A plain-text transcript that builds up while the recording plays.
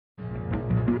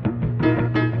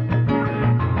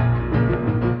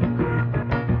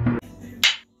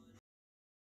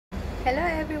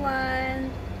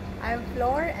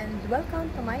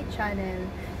welcome to my channel.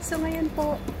 So ngayon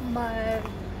po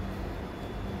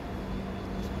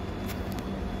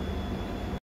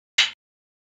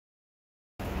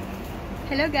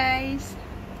Hello guys,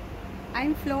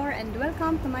 I'm Flor and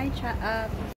welcome to my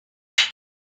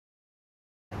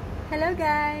Hello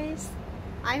guys,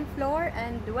 I'm Flor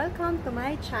and welcome to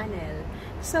my channel.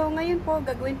 So ngayon po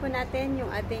gagawin po natin yung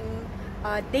ating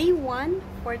day 1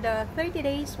 for the 30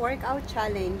 days workout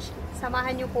challenge.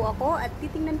 Samahan niyo po ako at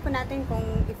titingnan po natin kung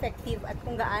effective at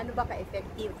kung gaano ba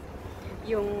ka-effective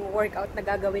yung workout na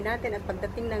gagawin natin. At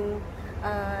pagdating ng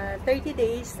 30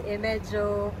 days,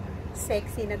 medyo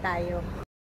sexy na tayo.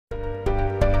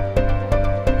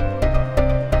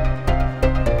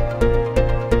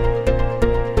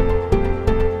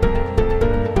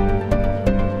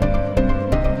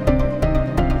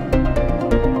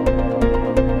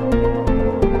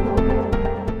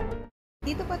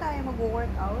 Dito pa tayo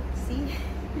mag-workout. See?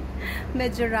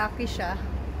 Medyo rocky siya.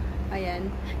 Ayan.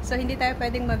 So, hindi tayo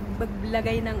pwedeng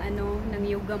maglagay ng ng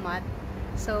yoga mat.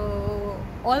 So,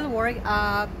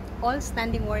 all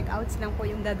standing workouts lang po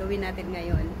yung gagawin natin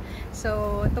ngayon.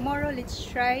 So, tomorrow, let's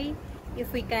try if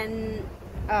we can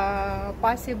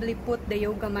possibly put the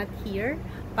yoga mat here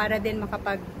para din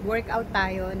makapag-workout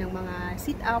tayo ng mga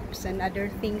sit-ups and other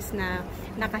things na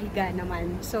nakahiga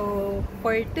naman. So,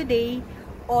 for today,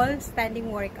 all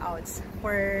standing workouts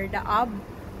for the ab,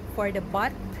 for the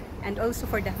butt, and also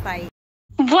for the thigh.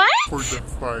 What? For the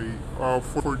thigh,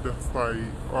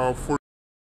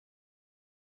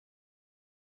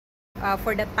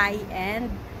 for the thigh and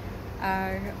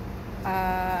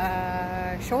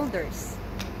shoulders.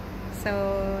 So,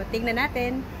 tingnan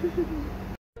natin.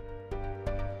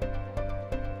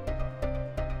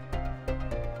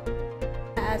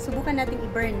 Subukan natin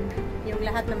i-burn yung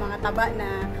lahat ng mga taba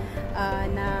na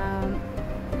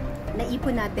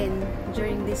naipon natin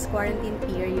during this quarantine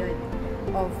period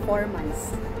of 4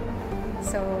 months.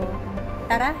 So,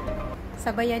 tara,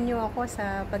 sabayan nyo ako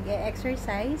sa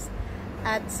pag-e-exercise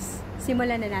at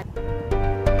simulan na natin.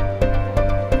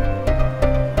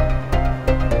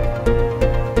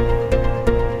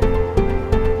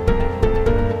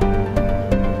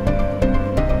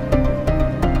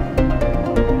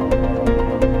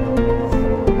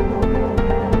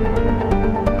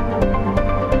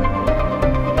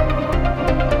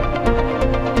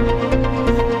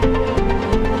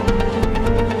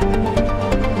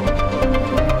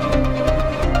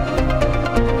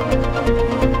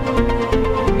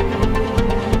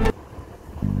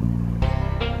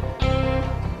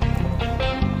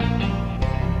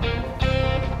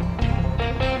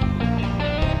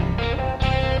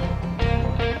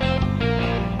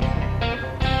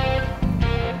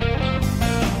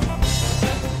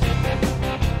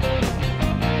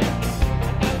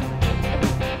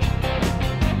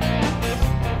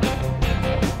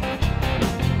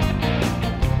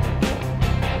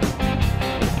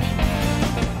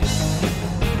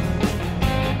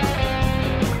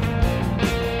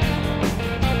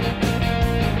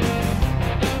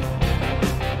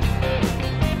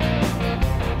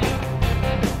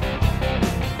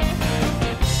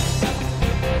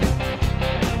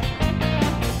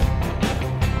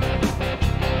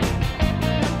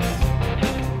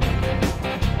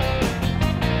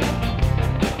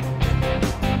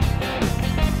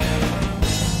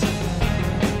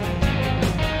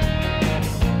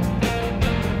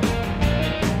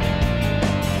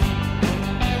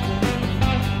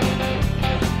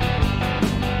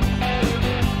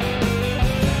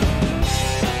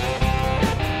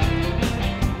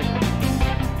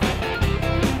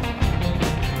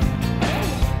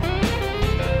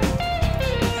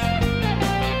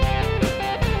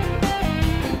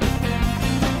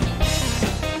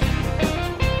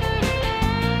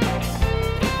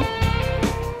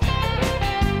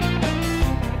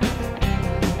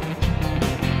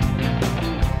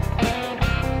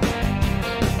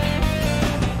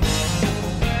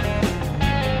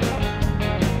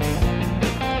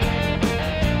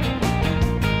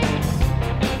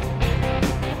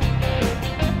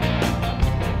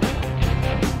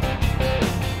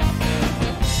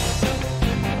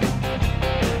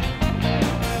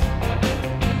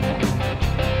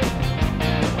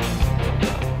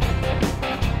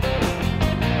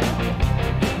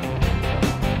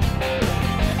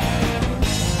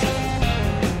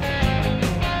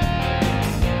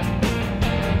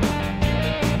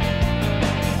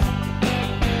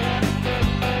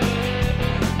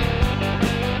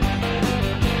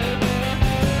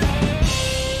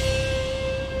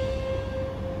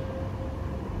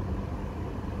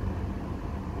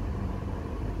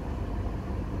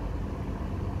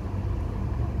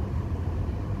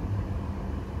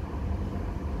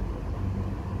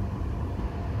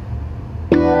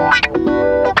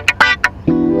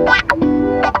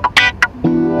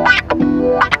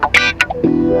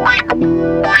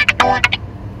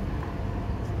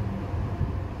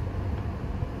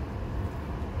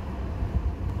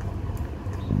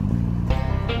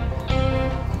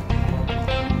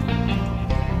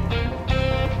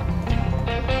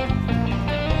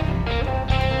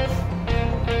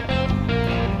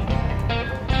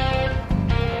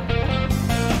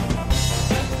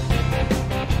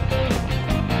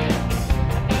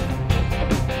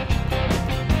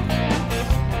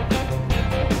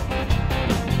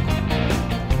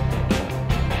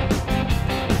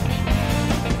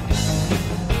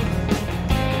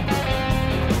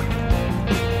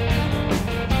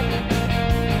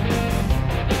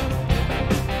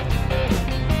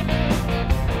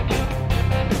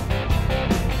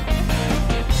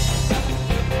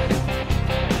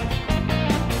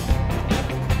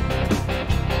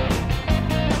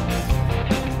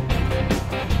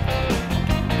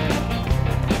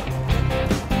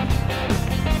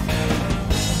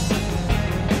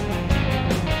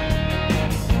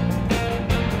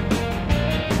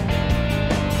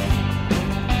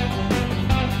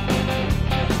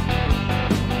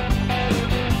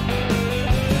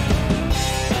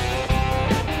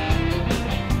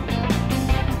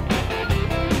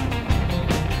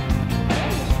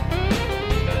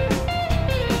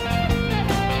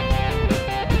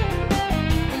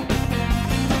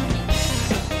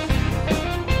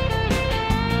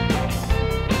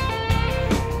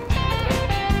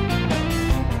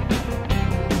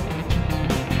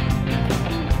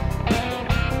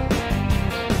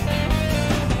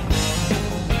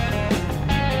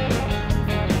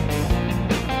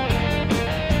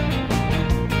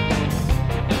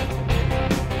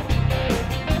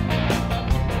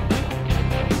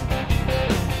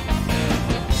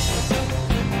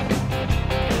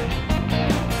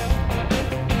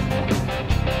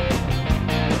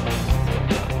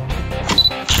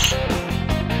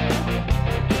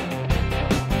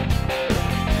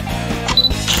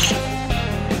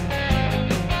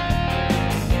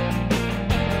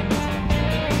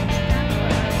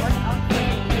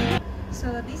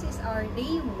 our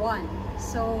day 1.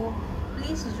 So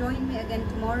please join me again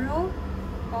tomorrow.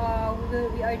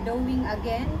 We are doing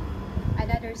again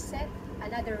another set,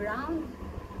 another round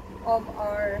of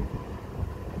our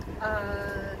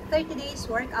 30 days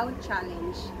workout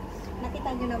challenge.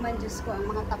 Nakita nyo naman, Diyos ko, ang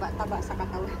mga taba-taba sa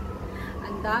katawan.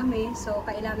 Ang dami. So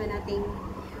kailangan nating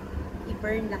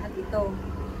i-burn lahat ito.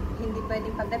 Hindi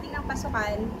pwedeng pagdating ng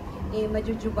pasukan,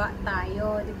 majujuba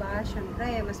tayo, di ba?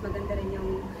 Syempre, mas maganda rin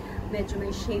yung medyo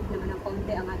may shape naman ng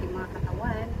konti ang ating mga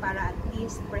katawan para at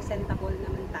least presentable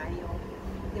naman tayo.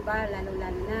 Di ba?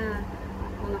 Lalo-lalo na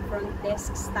mga front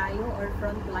desks tayo or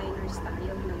frontliners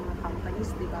tayo ng mga companies,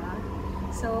 di ba?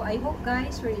 So, I hope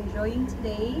guys, we're enjoying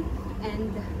today.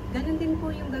 And ganun din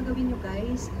po yung gagawin nyo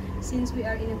guys, since we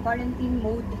are in a quarantine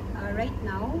mode right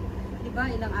now. Diba,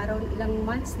 ilang araw, ilang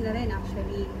months na rin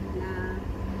actually na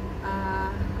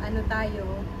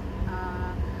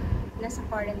nasa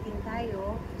quarantine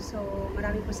tayo. So,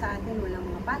 marami po sa atin walang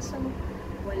mga pasok,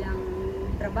 walang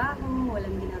trabaho,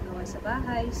 walang ginagawa sa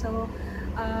bahay. So,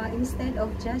 instead of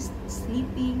just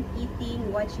sleeping, eating,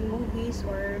 watching movies,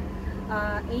 or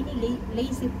any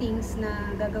lazy things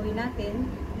na gagawin natin,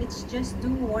 let's just do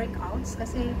workouts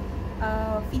kasi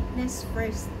fitness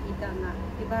first, ika nga.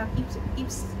 Diba?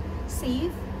 Keeps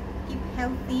safe, keep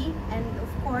healthy, and of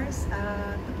course,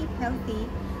 to keep healthy,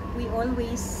 we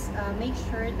always make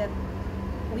sure that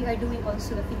we are doing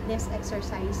also the fitness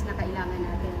exercise na kailangan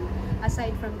natin.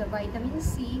 Aside from the vitamin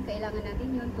C, kailangan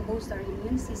natin yun to boost our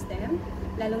immune system.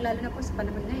 Lalong-lalo na po sa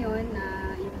panahon ngayon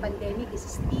na yung pandemic is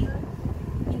still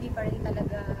hindi pa rin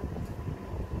talaga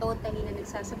totally na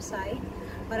nagsasubside.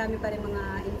 Marami pa rin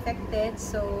mga infected.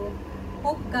 So,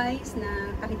 hope guys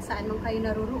na kahit saan man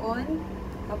kayo naruroon,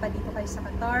 mapa dito kayo sa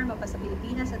Qatar, mapa sa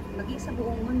Pilipinas, at maging sa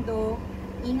buong mundo,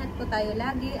 ingat po tayo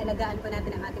lagi, alagaan po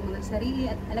natin ang ating mga sarili,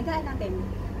 at alagaan natin,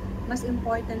 mas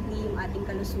importantly, yung ating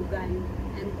kalusugan.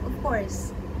 And of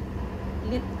course,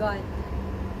 let God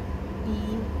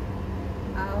be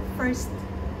first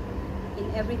in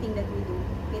everything that we do.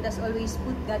 Let us always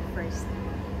put God first,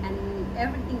 and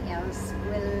everything else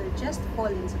will just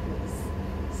fall into place.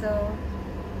 So,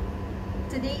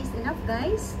 today is enough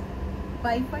guys.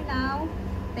 Bye for now.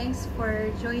 Thanks for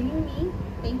joining me.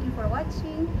 Thank you for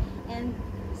watching. And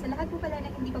sa lahat po pala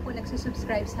na hindi pa po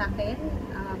nagsusubscribe sa akin,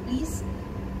 please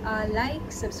like,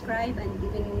 subscribe, and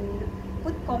even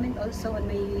put comment also on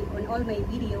all my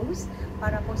videos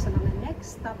para po sa mga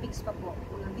next topics pa po,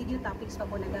 mga video topics pa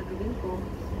po na gagawin ko.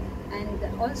 And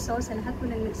also sa lahat po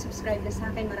na nag-subscribe na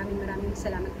sa akin, maraming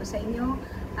salamat po sa inyo,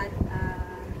 at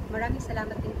maraming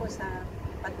salamat din po sa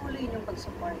patuloy ninyong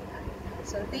pagsuporta.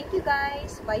 So, thank you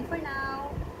guys. Bye for now.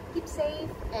 Keep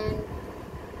safe and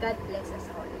God bless us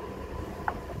all.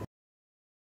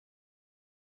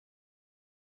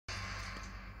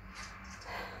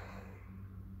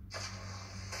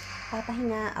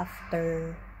 Papahinga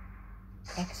after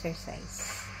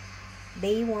exercise.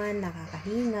 Day 1,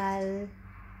 nakakahingal.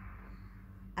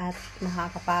 At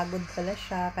nakakapagod pala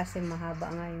siya kasi mahaba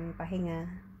nga yung pahinga.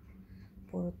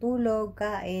 Puro tulog,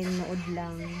 kain, nood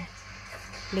lang.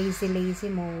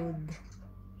 Lazy mode.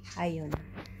 Ayun.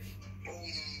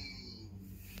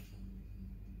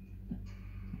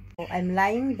 So, I'm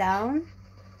lying down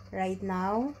right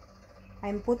now.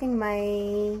 I'm putting my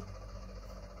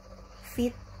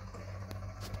feet.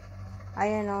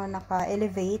 Ayan o,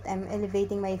 naka-elevate. I'm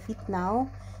elevating my feet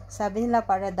now. Sabi nila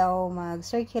para daw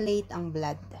mag-circulate ang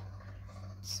blood.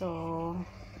 So,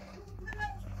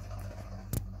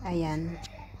 ayan.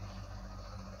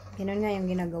 Ganun nga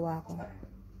yung ginagawa ko.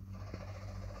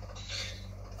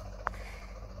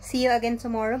 See you again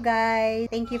tomorrow,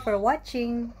 guys. Thank you for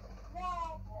watching.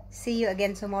 See you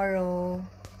again tomorrow.